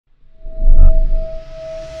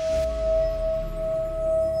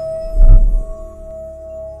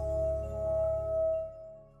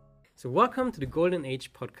So, welcome to the Golden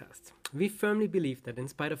Age podcast. We firmly believe that in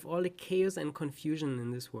spite of all the chaos and confusion in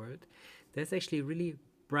this world, there's actually a really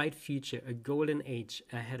bright future, a golden age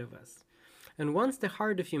ahead of us. And once the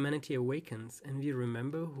heart of humanity awakens and we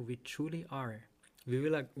remember who we truly are, we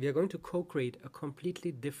are going to co-create a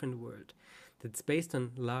completely different world that's based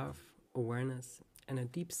on love, awareness, and a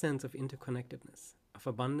deep sense of interconnectedness, of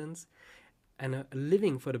abundance, and a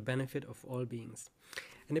living for the benefit of all beings.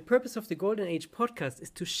 And the purpose of the Golden Age podcast is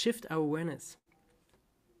to shift our awareness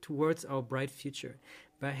towards our bright future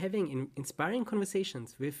by having inspiring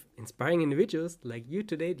conversations with inspiring individuals like you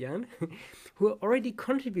today, Dhyan, who are already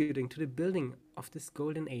contributing to the building of this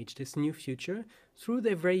golden age, this new future, through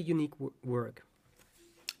their very unique work.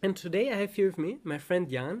 And today I have here with me my friend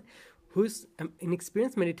Dhyan, who's an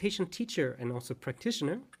experienced meditation teacher and also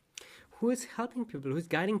practitioner, who is helping people, who is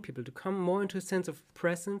guiding people to come more into a sense of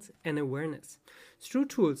presence and awareness through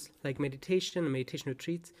tools like meditation and meditation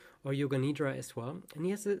retreats or yoga nidra as well. And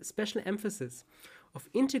he has a special emphasis of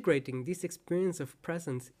integrating this experience of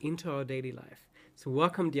presence into our daily life. So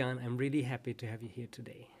welcome, Dhyan. I'm really happy to have you here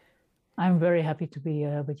today. I'm very happy to be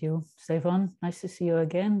with you, Stefan. Nice to see you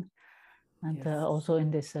again. And Yes. Also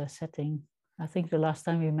in this setting. I think the last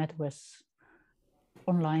time we met was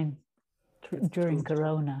online during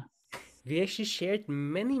Corona. We actually shared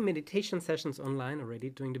many meditation sessions online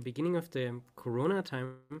already during the beginning of the Corona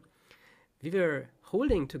time. We were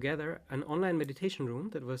holding together an online meditation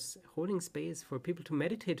room that was holding space for people to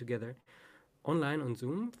meditate together online on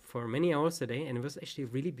Zoom for many hours a day, and it was actually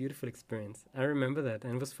a really beautiful experience. I remember that,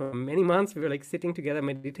 and it was for many months we were like sitting together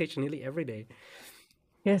meditation nearly every day.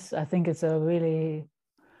 Yes, I think it's a really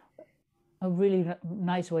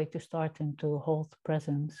nice way to start and to hold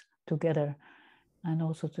presence together, and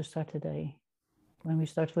also to start the day. When we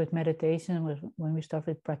start with meditation, when we start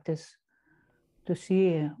with practice, to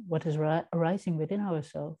see what is arising within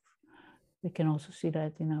ourselves, we can also see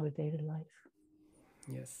that in our daily life.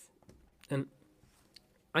 Yes. And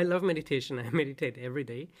I love meditation. I meditate every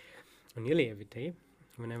day, or nearly every day,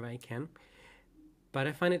 whenever I can. But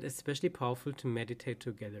I find it especially powerful to meditate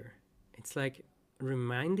together. It's like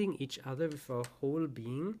reminding each other with our whole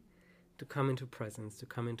being to come into presence, to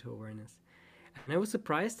come into awareness. And I was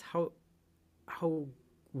surprised how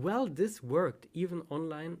well this worked, even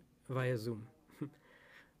online via Zoom.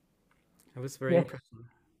 I was very impressed.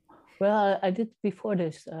 Well, I did before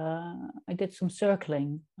this, I did some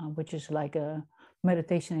circling, which is like a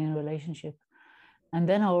meditation in a relationship. And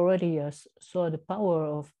then I already saw the power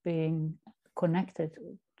of being connected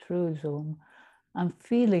through Zoom and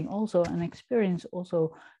feeling also and experience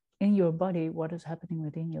also in your body what is happening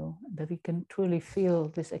within you, that we can truly feel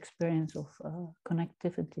this experience of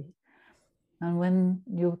connectivity. And when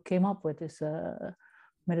you came up with this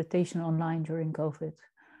meditation online during COVID,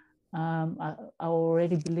 I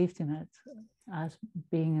already believed in it as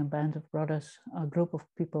being a band of brothers, a group of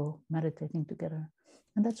people meditating together.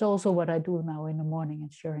 And that's also what I do now in the morning,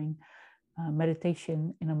 and sharing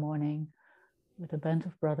meditation in the morning with a band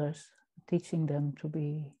of brothers, teaching them to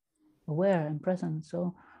be aware and present.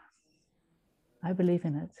 So I believe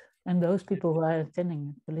in it. And those people who are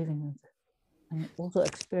attending it, believe in it, and also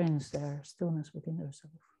experience their stillness within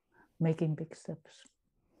themselves, making big steps.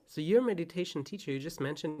 So you're a meditation teacher. You just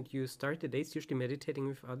mentioned you start the days usually meditating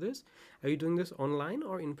with others. Are you doing this online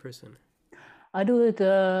or in person? I do it,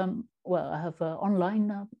 well, I have an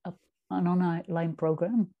online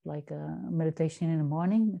program, like meditation in the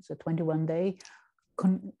morning. It's a 21-day,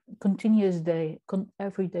 continuous day,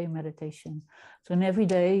 everyday meditation. So in every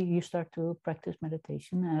day you start to practice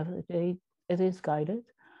meditation. Every day it is guided,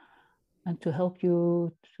 and to help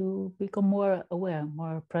you to become more aware,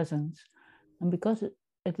 more present. And because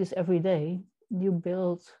it is every day, you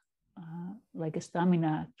build like a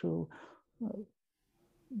stamina to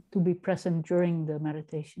be present during the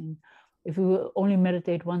meditation. If you only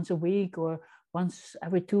meditate once a week or once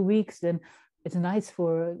every 2 weeks, then it's nice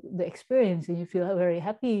for the experience and you feel very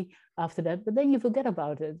happy after that, but then you forget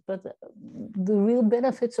about it. But the real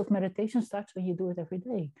benefits of meditation starts when you do it every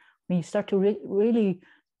day, when you start to really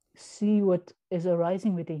see what is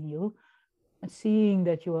arising within you, and seeing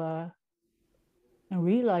that you are, and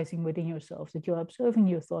realizing within yourself that you are observing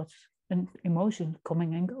your thoughts and emotions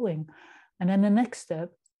coming and going. And then the next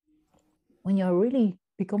step, when you're really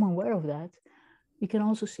become aware of that, you can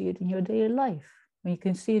also see it in your daily life. When you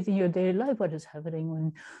can see it in your daily life, what is happening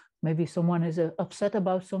when maybe someone is upset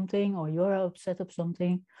about something, or you're upset of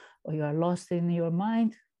something, or you are lost in your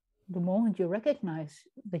mind. The moment you recognize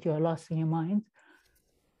that you are lost in your mind,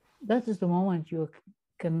 that is the moment you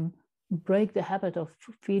can break the habit of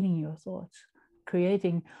feeding your thoughts,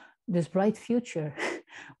 creating this bright future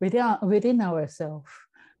within ourselves.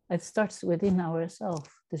 it starts within ourselves.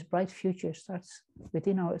 This bright future starts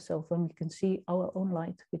within ourselves when we can see our own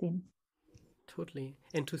light within. Totally.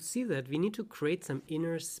 And to see that, we need to create some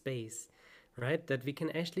inner space, right? That we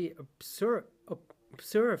can actually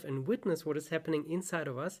observe and witness what is happening inside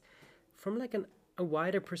of us from like a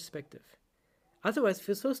wider perspective. Otherwise,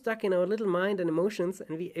 we're so stuck in our little mind and emotions,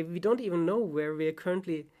 and we don't even know where we are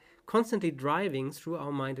currently constantly driving through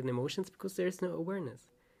our mind and emotions because there is no awareness.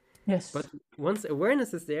 Yes. But once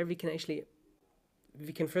awareness is there, we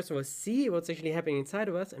can first of all see what's actually happening inside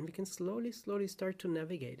of us, and we can slowly start to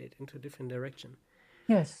navigate it into a different direction.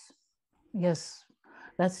 Yes. Yes.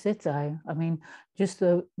 That's it. I mean,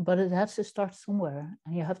 but it has to start somewhere,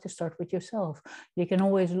 and you have to start with yourself. You can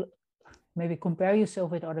always maybe compare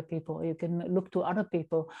yourself with other people. You can look to other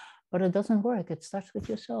people, but it doesn't work. It starts with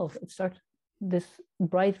yourself. It starts this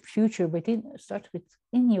bright future starts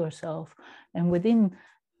within yourself, and within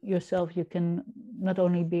yourself you can not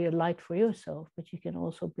only be a light for yourself, but you can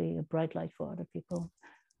also be a bright light for other people,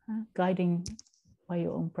 guiding by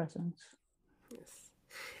your own presence. Yes.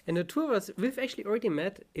 And the two of us, we've actually already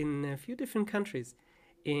met in a few different countries.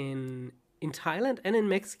 In Thailand and in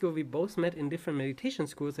Mexico, we both met in different meditation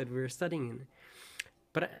schools that we were studying in.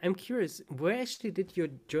 But I'm curious, where actually did your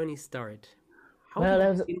journey start? How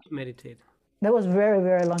did you begin to meditate? That was very,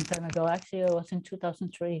 very long time ago. Actually, it was in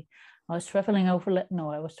 2003. I was traveling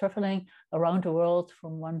around the world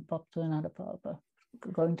from one pub to another pub,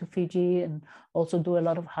 going to Fiji and also do a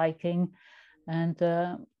lot of hiking. And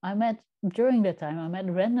during that time, I met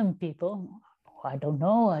random people. I don't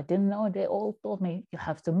know. I didn't know. They all told me, you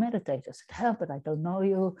have to meditate. I said, yeah, but I don't know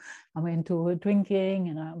you. I'm into drinking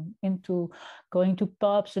and I'm into going to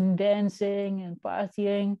pubs and dancing and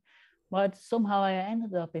partying. But somehow I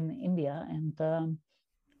ended up in India, and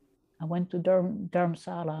I went to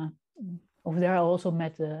Dharamsala. Over there, I also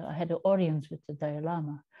I had an audience with the Dalai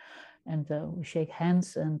Lama, and we shake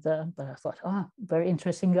hands. And but I thought, very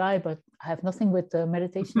interesting guy, but I have nothing with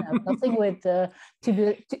meditation. I have nothing with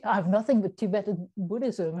I have nothing with Tibetan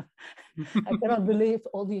Buddhism. I cannot believe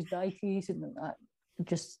all these deities, and I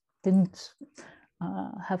just didn't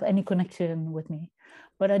have any connection with me.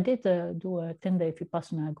 But I did do a 10-day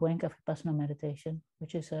Vipassana, Goenka Vipassana meditation,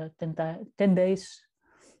 which is 10 days,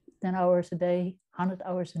 10 hours a day, 100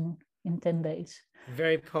 hours in 10 days.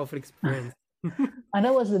 Very powerful experience. And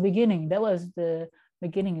that was the beginning. That was the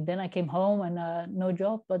beginning. And then I came home and no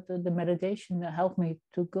job, but the meditation helped me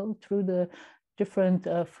to go through the different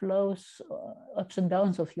flows, ups and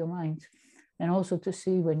downs of your mind, and also to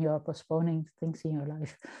see when you are postponing things in your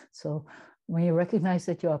life. So when you recognize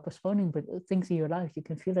that you are postponing things in your life, you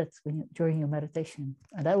can feel it during your meditation.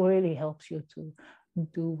 And that really helps you to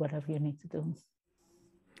do whatever you need to do.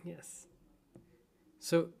 Yes.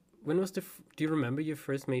 So when was do you remember your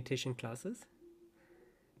first meditation classes?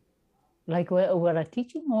 Like when I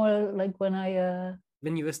teaching, or like when I...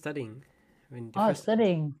 When you were studying.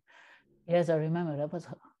 Studying. Yes, I remember. That was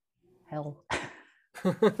hell.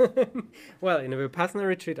 Well, in a Vipassana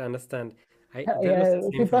retreat, I understand.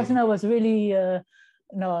 Vipassana was really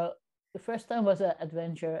no. The first time was an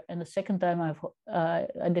adventure, and the second time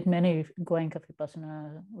I did many Goenka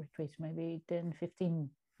Vipassana retreats, maybe 10, 15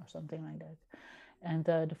 or something like that. And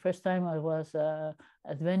the first time I was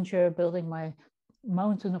adventure, building my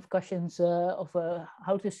mountain of cushions of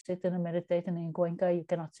how to sit and meditate. And in Goenka, you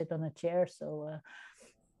cannot sit on a chair, so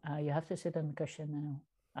you have to sit on a cushion. And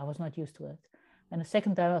I was not used to it. And the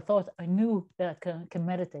second time, I thought I knew that I can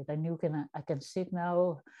meditate. I knew I can sit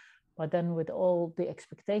now, but then with all the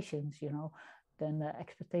expectations, then the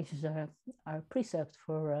expectations are a precept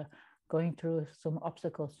for going through some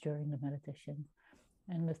obstacles during the meditation.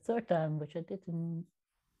 And the third time, which I did in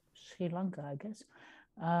Sri Lanka, I guess,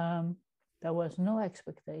 there was no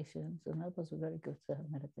expectations, and that was a very good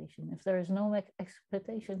meditation. If there is no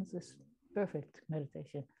expectations, it's perfect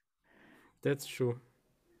meditation. That's true.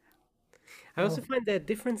 I also find there are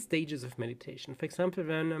different stages of meditation. For example,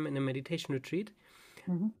 when I'm in a meditation retreat,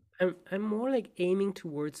 I'm more like aiming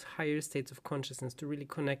towards higher states of consciousness to really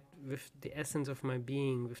connect with the essence of my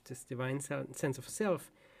being, with this divine sense of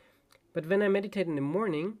self. But when I meditate in the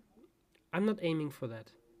morning, I'm not aiming for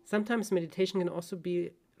that. Sometimes meditation can also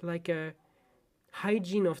be like a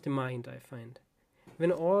hygiene of the mind, I find.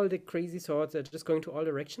 When all the crazy thoughts are just going to all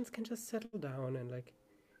directions can just settle down and like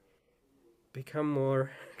become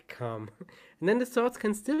more calm. And then the thoughts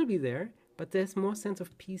can still be there, but there's more sense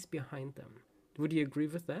of peace behind them. Would you agree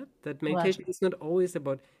with that? That meditation is not always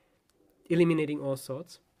about eliminating all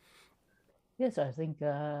thoughts? Yes, I think,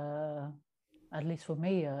 at least for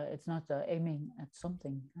me, it's not aiming at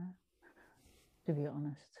something, to be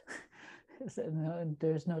honest. So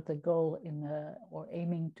there's not a goal in or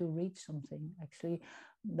aiming to reach something. Actually,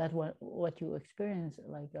 that what you experience,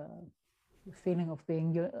 like a feeling of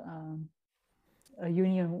being a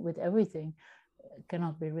union with everything,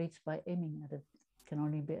 cannot be reached by aiming at it. Can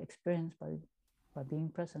only be experienced by being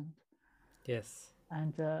present. Yes.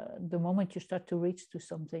 And the moment you start to reach to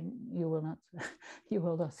something, you will not you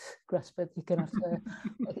will not grasp it. You cannot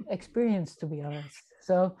experience, to be honest.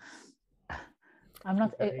 So I'm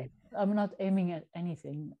not Very. I'm not aiming at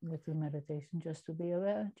anything with the meditation, just to be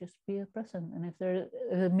aware, just be present. And if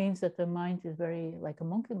it means that the mind is very like a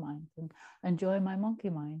monkey mind, and enjoy my monkey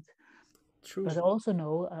mind. True. But also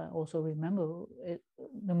know, also remember,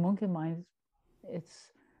 the monkey mind,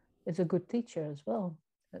 it's a good teacher as well.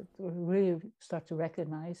 To really start to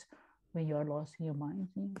recognize when you are lost in your mind,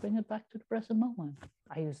 and you bring it back to the present moment.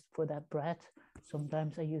 I use for that breath.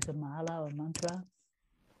 Sometimes I use a mala or mantra.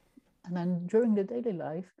 And then during the daily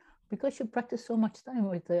life, because you practice so much time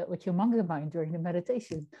with your monkey mind during the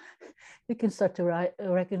meditation, you can start to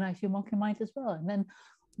recognize your monkey mind as well. And then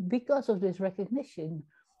because of this recognition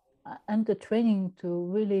and the training to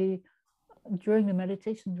really, during the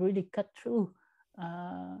meditation, really cut through,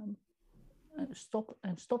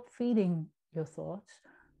 stop feeding your thoughts.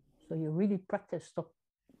 So you really practice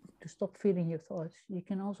stop feeding your thoughts. You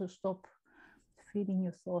can also stop feeding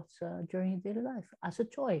your thoughts during your daily life as a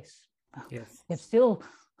choice. Yes. You can still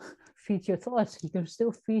feed your thoughts. You can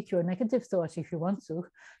still feed your negative thoughts if you want to.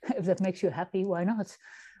 If that makes you happy, why not?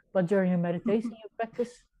 But during your meditation, you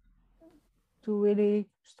practice to really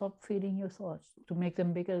stop feeding your thoughts, to make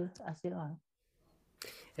them bigger as they are.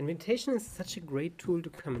 And meditation is such a great tool to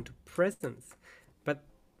come into presence. But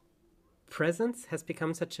presence has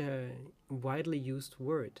become such a widely used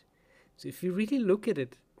word. So if you really look at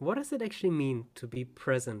it, what does it actually mean to be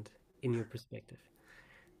present in your perspective?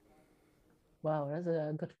 Wow, that's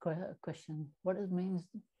a good question. What it means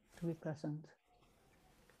to be present?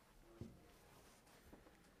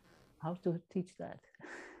 How to teach that?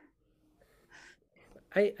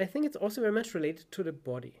 I think it's also very much related to the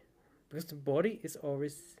body, because the body is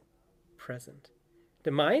always present.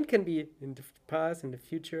 The mind can be in the past, in the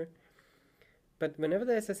future, but whenever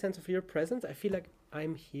there's a sense of your presence, I feel like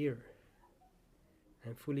I'm here.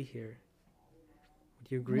 I'm fully here.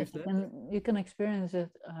 Would you agree Yes, with that? you can experience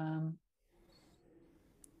it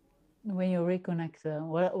when you reconnect.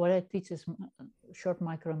 What I teach is short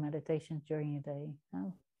micro meditations during your day.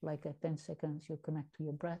 Like at 10 seconds, you connect to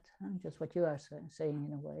your breath, just what you are saying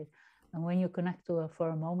in a way. And when you connect for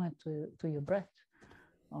a moment to your breath,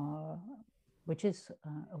 which is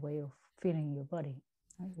a way of feeling your body,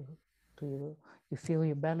 right? You feel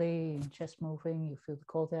your belly and chest moving, you feel the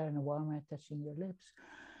cold air and the warm air touching your lips.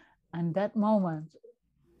 And that moment,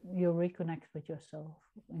 you reconnect with yourself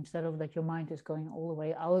instead of that your mind is going all the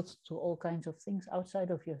way out to all kinds of things outside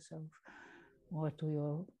of yourself, or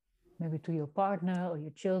to maybe to your partner or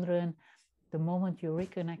your children. The moment you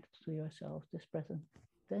reconnect to yourself, this present,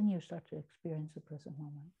 then you start to experience the present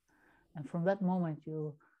moment. And from that moment,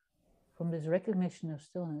 from this recognition of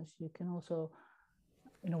stillness, you can also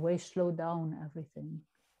in a way slow down everything.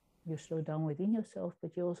 You slow down within yourself,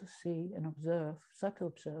 but you also see and start to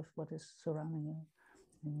observe what is surrounding you.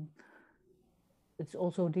 And it's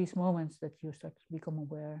also these moments that you start to become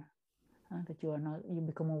aware, that you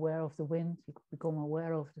become aware of the wind, you become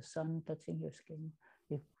aware of the sun touching your skin,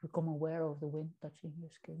 you become aware of the wind touching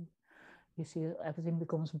your skin. You see everything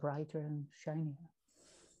becomes brighter and shinier.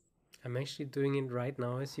 I'm actually doing it right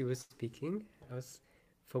now as you were speaking. I was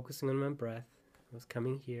focusing on my breath. I was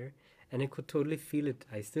coming here, and I could totally feel it.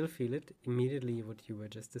 I still feel it immediately, what you were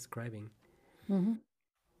just describing. Mm-hmm.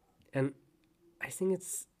 And I think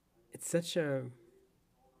it's such a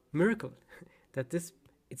miracle that this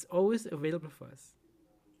it's always available for us.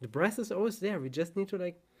 The breath is always there. We just need to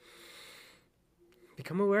like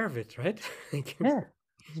become aware of it, right? Yeah,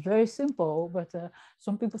 it's very simple, but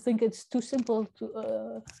some people think it's too simple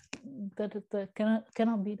to that it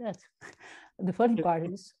cannot be that. The funny part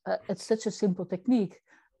is it's such a simple technique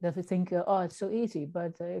that we think, oh, it's so easy.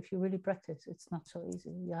 But if you really practice, it's not so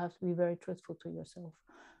easy. You have to be very truthful to yourself,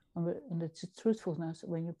 and it's truthfulness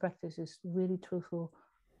when you practice is really truthful,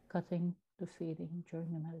 cutting the feeding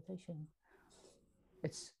during the meditation.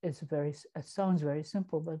 It sounds very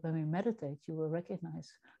simple, but when we meditate, you will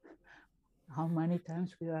recognize how many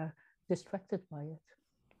times we are distracted by it.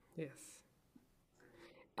 Yes.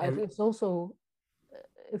 And It's also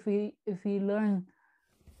if we learn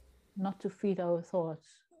not to feed our thoughts,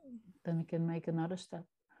 then we can make another step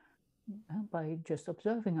by just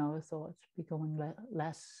observing our thoughts, becoming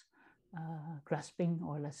less grasping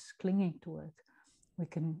or less clinging to it. We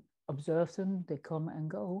can observe them; they come and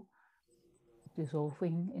go,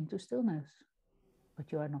 dissolving into stillness,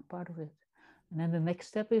 but you are not part of it. And then the next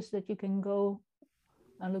step is that you can go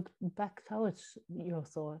and look back towards your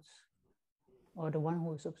thoughts or the one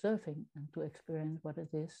who is observing, and to experience what it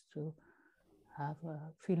is to have a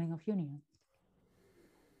feeling of union.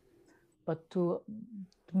 But to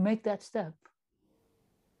make that step,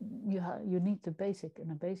 you need the basic, and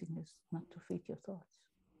the basic is not to feed your thoughts,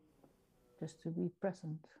 just to be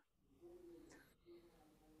present.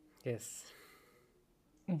 Yes.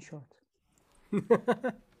 In short.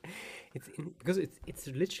 Because it's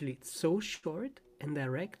literally so short and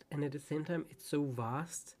direct, and at the same time it's so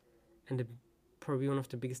vast, and probably one of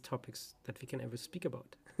the biggest topics that we can ever speak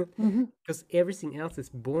about. Because everything else is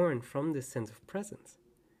born from this sense of presence.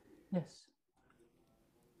 Yes.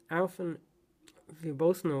 We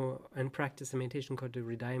both know and practice a meditation called the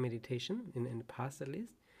Dhyan meditation, in the past at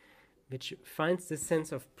least, which finds this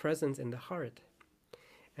sense of presence in the heart.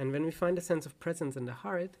 And when we find a sense of presence in the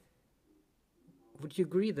heart, would you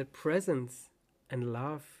agree that presence and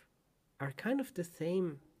love are kind of the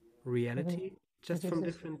same reality, just from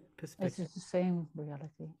different perspectives? It's the same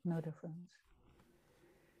reality, no difference.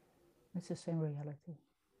 It's the same reality.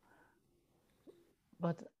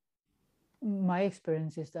 But my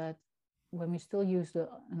experience is that when we still use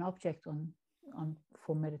an object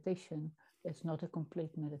for meditation, it's not a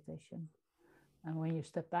complete meditation. And when you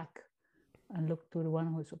step back and look to the one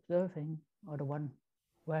who is observing, or the one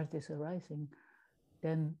where it is arising,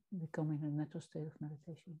 then we come in a natural state of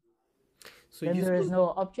meditation. So then there is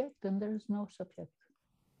no object, then there is no subject.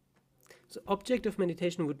 So object of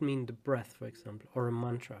meditation would mean the breath, for example, or a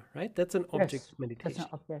mantra, right? That's an object of meditation.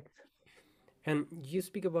 That's an object. And you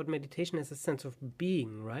speak about meditation as a sense of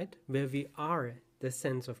being, right? Where we are the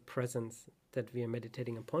sense of presence that we are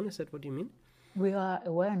meditating upon. Is that what you mean? We are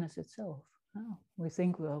awareness itself. Oh, we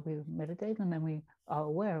think we meditate and then we are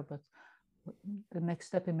aware, but the next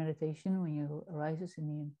step in meditation, when you arises in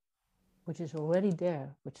the, which is already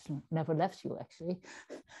there, which never left you actually.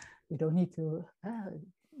 You don't need to,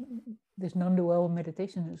 this non-dual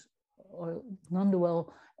meditation or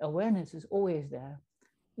non-dual awareness is always there,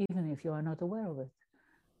 even if you are not aware of it.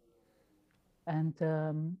 And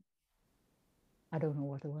I don't know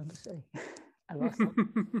what I want to say. I lost it.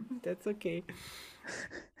 That's okay.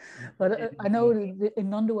 But I know in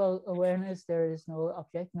non-dual awareness, there is no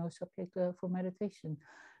object, no subject for meditation.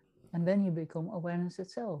 And then you become awareness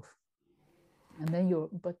itself. And then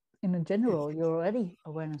but in general, you're already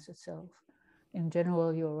awareness itself. In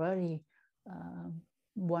general, you're already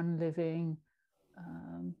one living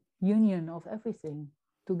union of everything,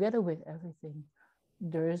 together with everything.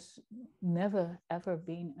 There is never, ever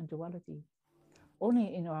been a duality.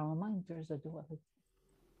 Only in our mind, there is a duality.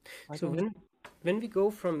 So when we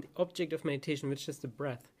go from the object of meditation, which is the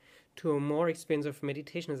breath, to a more experience of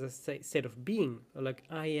meditation as a state of being, or like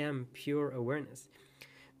I am pure awareness,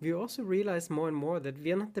 we also realize more and more that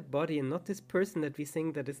we are not the body and not this person that we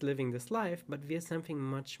think that is living this life, but we are something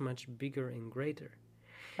much, much bigger and greater.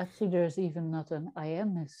 Actually, there's even not an I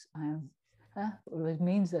amness. It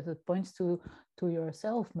means that it points to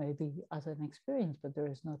yourself maybe as an experience, but there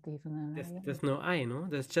is not even an there's no I, no?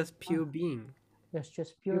 There's just pure being. There's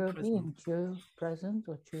just pure being, pure present,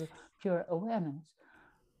 or pure awareness,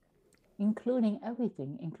 including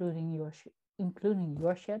everything, including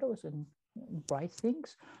your shadows and bright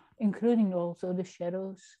things, including also the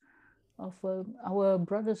shadows of our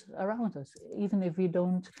brothers around us, even if we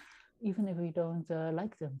don't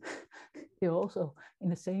like them. They're also in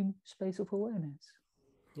the same space of awareness.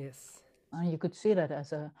 Yes. And you could see that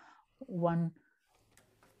as a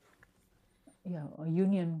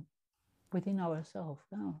union within ourselves,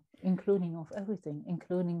 including of everything,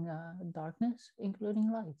 including darkness, including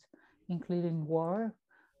light, including war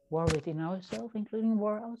within ourselves, including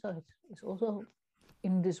war outside. It's also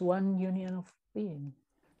in this one union of being,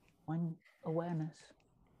 one awareness.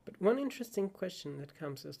 But one interesting question that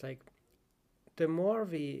comes is like, the more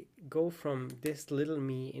we go from this little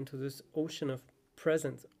me into this ocean of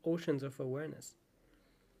presence, oceans of awareness,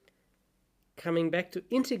 coming back to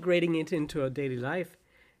integrating it into our daily life,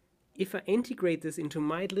 if I integrate this into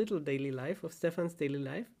my little daily life, of Stefan's daily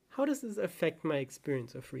life, how does this affect my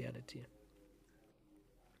experience of reality?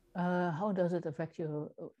 How does it affect your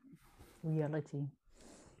reality?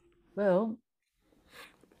 Well,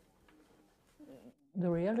 the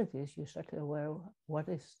reality is you start to aware what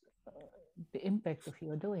is the impact of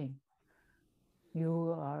your doing.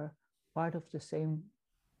 You are part of the same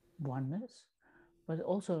oneness, but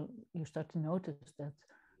also you start to notice that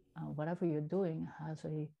whatever you're doing has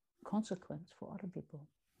a consequence for other people.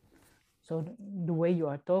 So the way you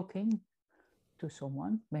are talking to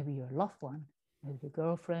someone, maybe your loved one, with your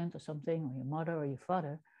girlfriend or something, or your mother or your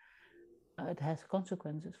father, it has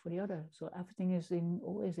consequences for the other. So everything is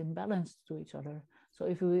always in balance to each other. So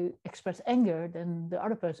if we express anger, then the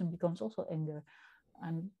other person becomes also anger.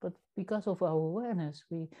 But because of our awareness,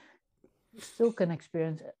 we still can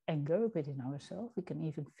experience anger within ourselves. We can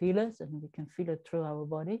even feel it, and we can feel it through our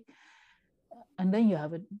body. And then you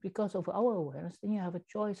have it, because of our awareness, then you have a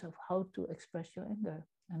choice of how to express your anger.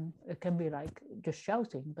 And it can be like just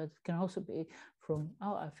shouting, but it can also be from,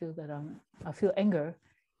 oh, I feel anger,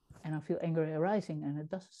 and I feel anger arising, and it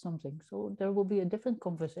does something. So there will be a different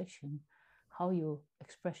conversation how you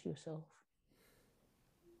express yourself.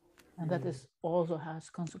 And that is also has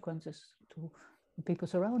consequences to the people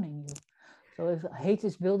surrounding you. So if hate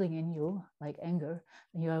is building in you, like anger,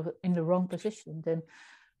 and you have it in the wrong position, then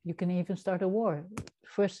you can even start a war.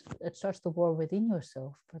 First, it starts the war within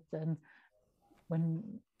yourself, but then when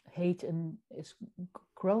hate is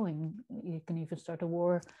growing, you can even start a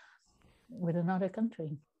war with another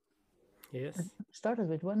country. Yes. It started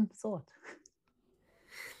with one thought.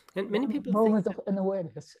 And many one people moment think of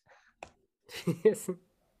unawareness. yes.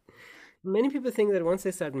 Many people think that once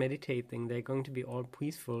they start meditating, they're going to be all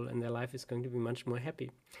peaceful and their life is going to be much more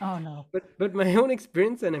happy. Oh no. But my own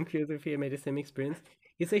experience, and I'm curious if you made the same experience,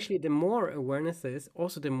 is actually the more awareness there is,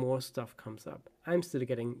 also the more stuff comes up. I'm still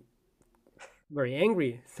getting very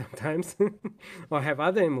angry sometimes or have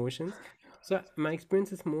other emotions. So my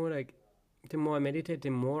experience is more like the more I meditate,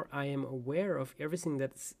 the more I am aware of everything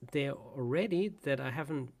that's there already that I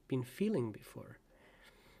haven't been feeling before.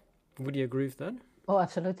 Would you agree with that? Oh,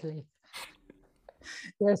 absolutely.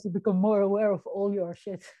 Yes, you become more aware of all your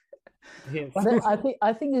shit. Yes. But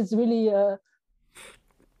I think it's really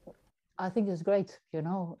I think it's great,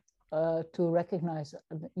 to recognize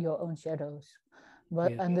your own shadows.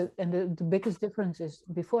 But Yes. the biggest difference is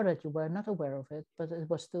before that you were not aware of it, but it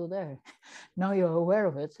was still there. Now you're aware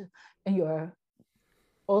of it, and you are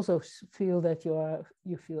also feel that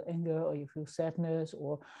you feel anger, or you feel sadness,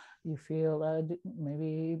 or you feel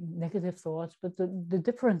maybe negative thoughts. But the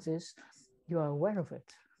difference is you are aware of it.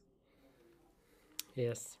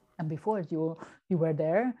 Yes. And before you were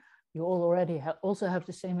there, you already also have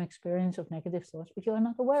the same experience of negative thoughts, but you are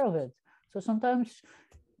not aware of it. So sometimes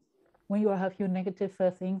when you have your negative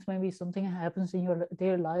things, maybe something happens in your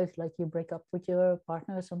daily life, like you break up with your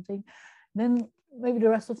partner or something, then maybe the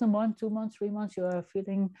rest of the month, 2 months, 3 months, you are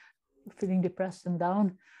feeling depressed and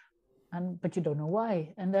down, but you don't know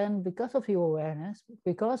why. And then because of your awareness,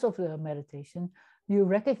 because of the meditation, you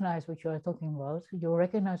recognize what you are talking about, you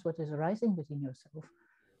recognize what is arising within yourself.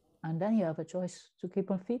 And then you have a choice to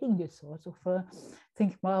keep on feeding these thoughts of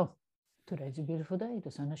think, well, today's a beautiful day,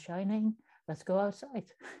 the sun is shining, let's go outside.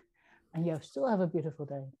 And you still have a beautiful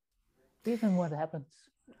day, even what happens.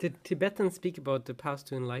 The Tibetans speak about the path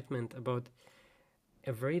to enlightenment, about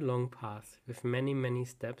a very long path with many, many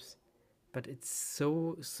steps, but it's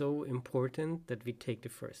so, so important that we take the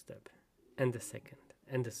first step and the second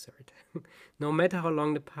and the third. No matter how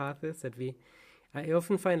long the path is, I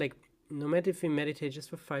often find like, no matter if we meditate just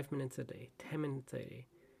for 5 minutes a day, 10 minutes a day,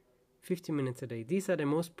 15 minutes a day, these are the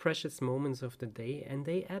most precious moments of the day, and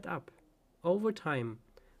they add up over time,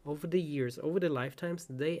 over the years, over the lifetimes,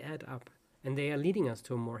 they add up. And they are leading us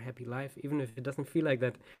to a more happy life, even if it doesn't feel like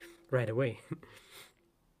that right away.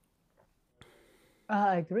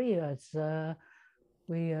 I agree. I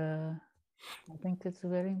think it's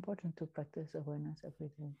very important to practice awareness every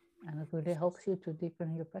day. And it really helps you to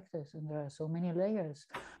deepen your practice. And there are so many layers.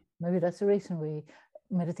 Maybe that's the reason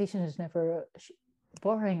meditation is never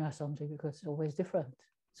boring or something, because it's always different.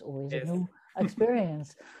 It's always Yes. a new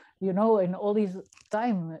experience. In all these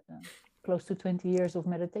time, close to 20 years of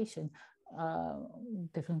meditation,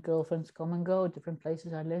 different girlfriends come and go, different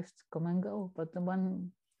places I lived come and go. But the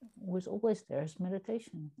one who is always there is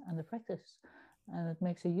meditation and the practice. And it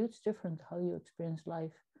makes a huge difference how you experience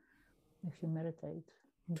life if you meditate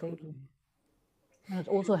daily. And it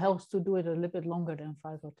also helps to do it a little bit longer than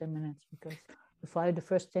 5 or 10 minutes, because the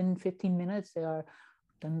first 10, 15 minutes,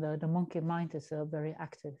 then the monkey mind is very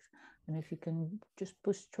active. And if you can just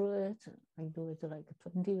push through it, like do it like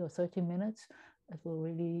 20 or 30 minutes, it will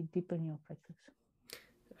really deepen your practice.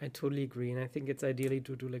 I totally agree. And I think it's ideally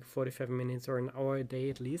to do like 45 minutes or an hour a day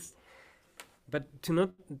at least. But to not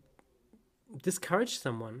discourage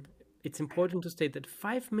someone, it's important to state that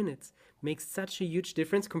 5 minutes makes such a huge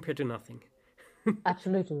difference compared to nothing.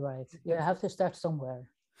 Absolutely right. You have to start somewhere,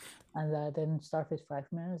 and then start with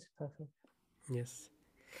 5 minutes. Perfect. Yes.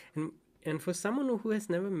 And for someone who has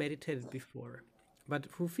never meditated before, but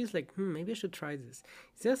who feels like, maybe I should try this,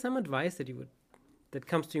 is there some advice that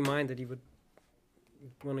comes to your mind that you would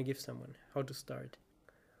want to give someone? How to start?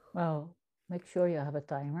 Well, make sure you have a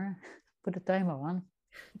timer. Put a timer on.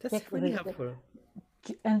 That's Check really helpful.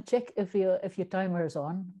 check if your timer is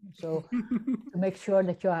on. So to make sure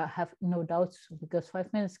that you have no doubts, because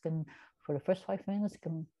 5 minutes can, for the first 5 minutes,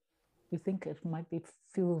 can, you think it might be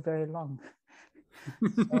feel very long.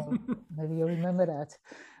 So maybe you remember that,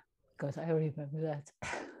 because I remember that.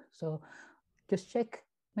 So just check,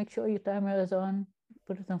 make sure your timer is on,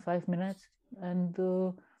 put it on 5 minutes, and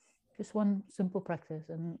do just one simple practice.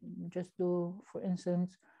 And just do, for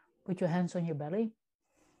instance, put your hands on your belly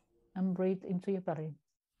and breathe into your belly.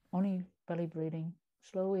 Only belly breathing,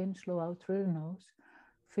 slow in, slow out through the nose,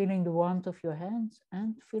 feeling the warmth of your hands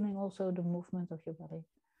and feeling also the movement of your belly.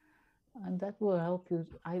 And that will help you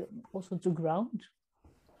also to ground,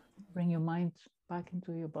 bring your mind back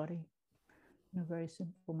into your body in a very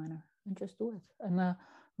simple manner, and just do it. And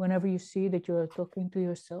whenever you see that you're talking to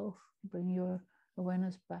yourself, bring your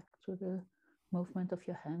awareness back to the movement of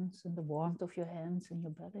your hands and the warmth of your hands in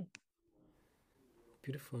your belly.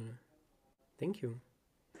 Beautiful. Thank you.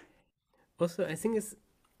 Also, I think it's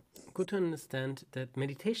good to understand that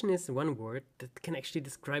meditation is one word that can actually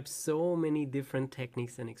describe so many different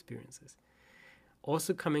techniques and experiences.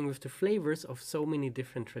 Also coming with the flavors of so many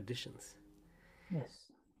different traditions.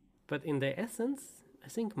 Yes. But in their essence, I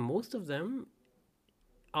think most of them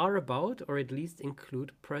are about, or at least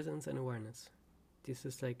include, presence and awareness. This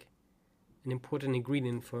is like an important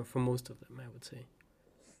ingredient for most of them, I would say.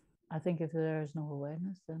 I think if there is no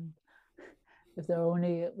awareness, then if there are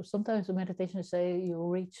only, sometimes the meditation say you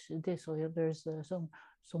reach this, or there's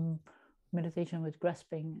some meditation with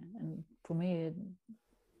grasping, and for me,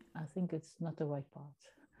 I think it's not the right path.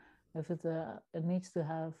 If it needs to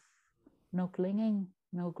have no clinging,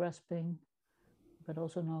 no grasping, but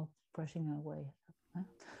also no brushing away.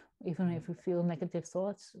 Even if we feel negative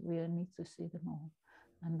thoughts, we need to see them all,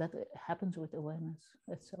 and that happens with awareness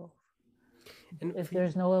itself. And If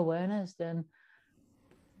there's no awareness, then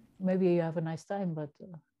maybe you have a nice time, but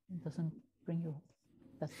it doesn't bring you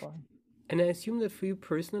that far. And I assume that for you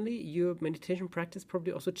personally, your meditation practice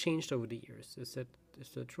probably also changed over the years. Is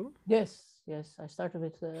that true? Yes, yes. I started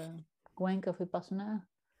with Goenka Vipassana,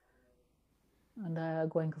 and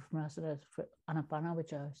Goenka Vipassana is for Anapana,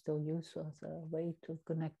 which I still use as a way to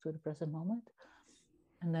connect to the present moment.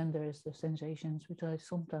 And then there's the sensations, which I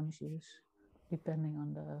sometimes use, depending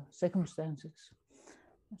on the circumstances,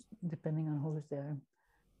 depending on who's there.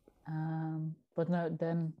 But now,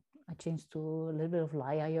 then I changed to a little bit of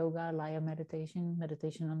Laya yoga, Laya meditation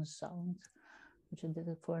on the sound, which I did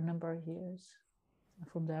it for a number of years. And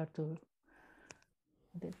from there to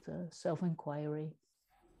I did self-inquiry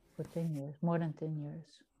for 10 years, more than 10 years.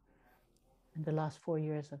 And the last 4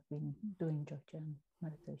 years I've been doing Dzogchen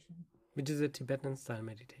meditation. Which is a Tibetan style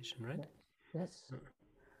meditation, right? Yes.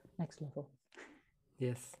 Next level.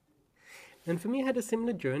 Yes. And for me, I had a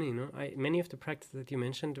similar journey. Many of the practices that you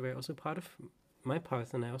mentioned were also part of my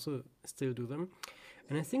path, and I also still do them.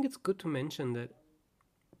 And I think it's good to mention that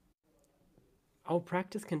our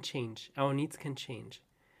practice can change, our needs can change,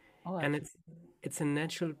 Oh, and absolutely. it's a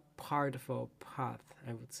natural part of our path,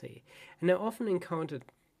 I would say. And I often encountered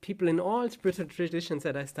people in all spiritual traditions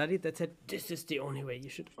that I studied that said, "This is the only way. You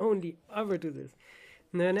should only ever do this."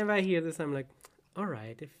 And whenever I hear this, I'm like, all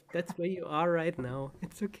right, if that's where you are right now,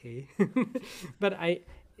 it's okay. But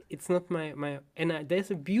it's not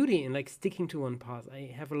there's a beauty in like sticking to one path.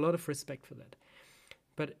 I have a lot of respect for that.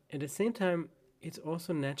 But at the same time, it's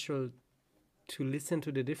also natural to listen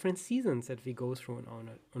to the different seasons that we go through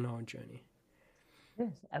on our journey.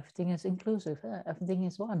 Yes, everything is inclusive. Everything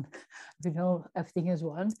is one. We know everything is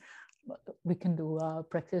one. We can do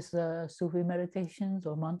practice Sufi meditations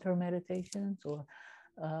or mantra meditations or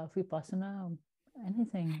Vipassana,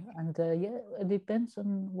 anything. And yeah, it depends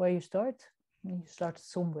on where you start. You start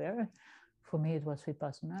somewhere. For me, it was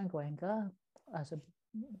Vipassana, Goenka as a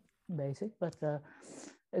basic, but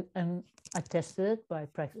and I tested it by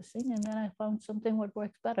practicing, and then I found something what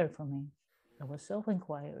works better for me. It was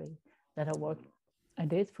self-inquiry that I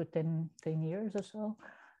did for 10 years or so.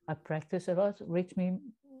 I practiced a lot,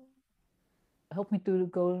 helped me to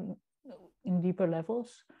go in deeper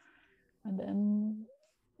levels. And then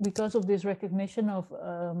because of this recognition of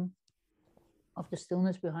the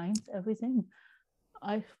stillness behind everything,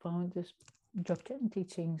 I found this Dzogchen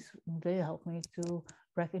teachings, they helped me to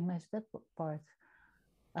recognize that part.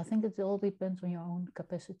 I think it all depends on your own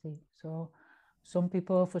capacity. So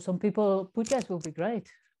for some people, pujas will be great,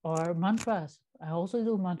 or mantras. I also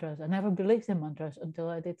do mantras. I never believed in mantras until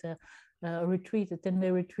I did a retreat, a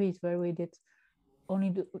 10-day retreat where we did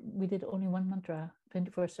only one mantra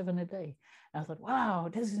 24/7 a day. And I thought, wow,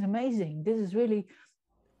 this is amazing. This is really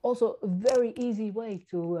also a very easy way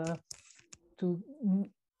to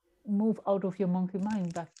move out of your monkey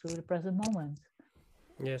mind back to the present moment.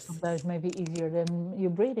 Yes. Sometimes maybe easier than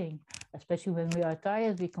your breathing, especially when we are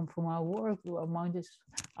tired. We come from our work. Our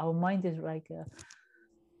mind is like a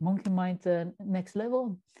monkey mind next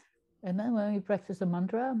level. And then when we practice the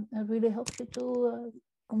mantra, it really helps you to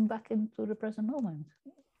come back into the present moment.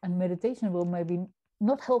 And meditation will maybe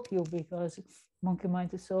not help you because monkey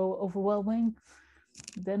mind is so overwhelming.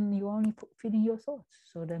 Then you're only feeding your thoughts.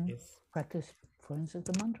 So then Yes. practice, for instance,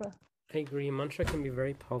 the mantra. I agree. Mantra can be a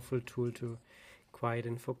very powerful tool to quiet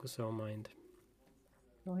and focus our mind.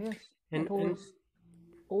 So yes, And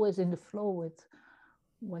always in the flow with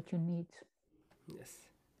what you need. yes.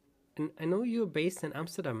 And I know you're based in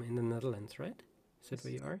Amsterdam in the Netherlands, right? Is that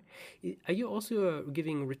where you are? Are you also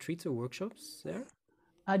giving retreats or workshops there?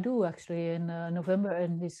 I do actually. In November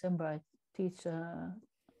and December, I teach a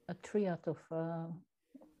triad of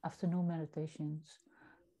afternoon meditations,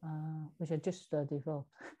 which I just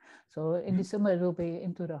developed. So in December, it will be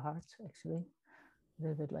into the heart, actually, a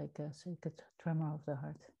little bit like a sacred tremor of the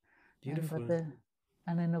heart. Beautiful.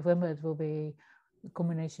 And in November, it will be a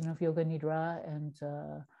combination of yoga nidra and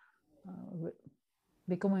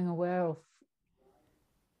becoming aware of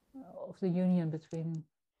the union between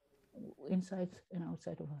inside and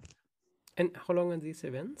outside of us. And how long are these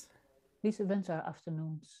events? These events are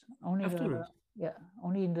afternoons. Only Afternoons.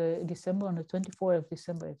 only in the December, on the 24th of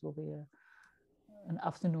December, it will be an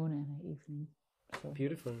afternoon and an evening. So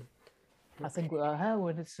beautiful. I think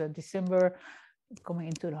when it's December coming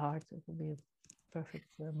into the heart, it will be a perfect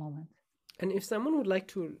moment. And if someone would like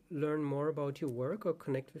to learn more about your work or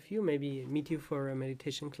connect with you, maybe meet you for a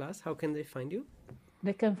meditation class, how can they find you?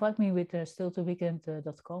 They can find me with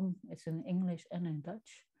stilltoweekend.com. It's in English and in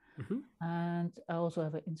Dutch. And I also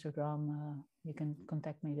have an Instagram. You can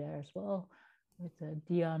contact me there as well with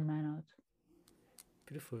Dhyan Manot.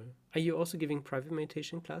 Beautiful. Are you also giving private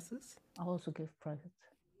meditation classes? I also give private.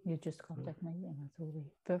 You just contact me and it will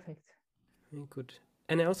be perfect. Very good.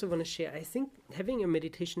 And I also want to share, I think having a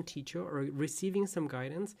meditation teacher or receiving some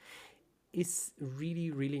guidance is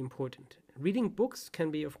really, really important. Reading books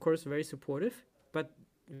can be, of course, very supportive, but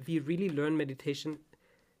we really learn meditation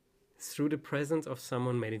through the presence of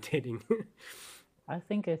someone meditating. I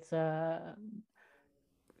think it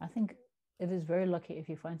is very lucky if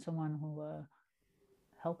you find someone who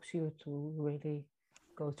helps you to really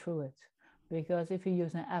go through it. Because if you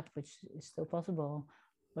use an app, which is still possible,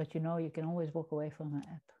 but you can always walk away from an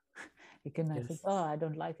app. You can think, oh, I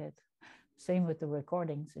don't like it. Same with the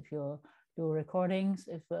recordings. If you do recordings,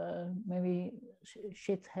 if maybe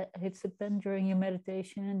shit hits the pen during your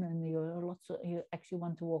meditation and you actually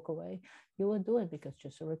want to walk away, you will do it because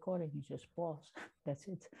just a recording, you just pause. That's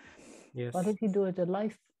it. Yes. But if you do it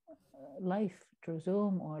live through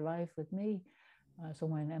Zoom or live with me,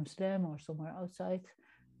 somewhere in Amsterdam or somewhere outside,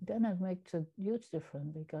 then it makes a huge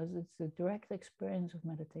difference because it's a direct experience of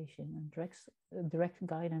meditation and direct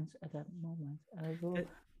guidance at that moment. And it will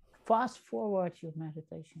fast forward your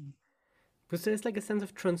meditation. Because there's like a sense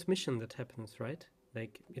of transmission that happens, right?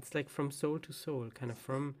 Like it's like from soul to soul, kind of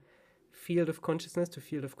from field of consciousness to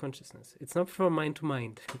field of consciousness. It's not from mind to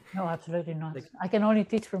mind. No, absolutely not. I can only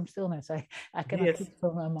teach from stillness. I cannot teach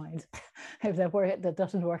from my mind. If that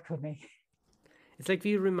doesn't work for me. It's like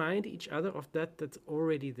we remind each other of that's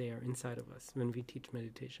already there inside of us when we teach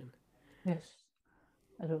meditation. Yes.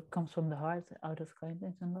 It comes from the heart, out of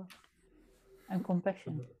kindness and love and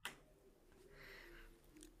compassion.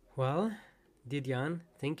 Well, dear Dhyan,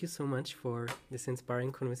 thank you so much for this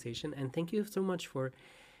inspiring conversation, and thank you so much for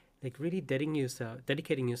really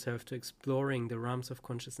dedicating yourself to exploring the realms of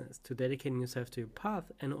consciousness, to dedicating yourself to your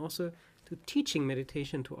path, and also to teaching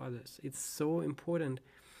meditation to others. It's so important.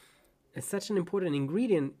 It's such an important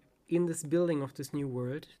ingredient in this building of this new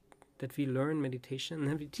world, that we learn meditation,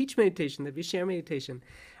 that we teach meditation, that we share meditation.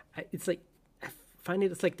 I find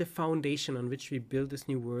it's like the foundation on which we build this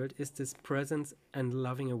new world is this presence and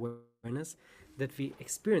loving awareness that we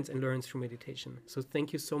experience and learn through meditation. So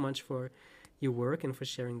thank you so much for your work and for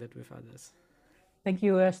sharing that with others. Thank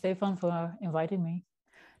you, Stefan, for inviting me.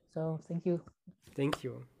 So thank you. Thank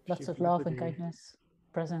you. Lots of love and kindness,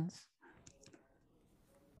 presence.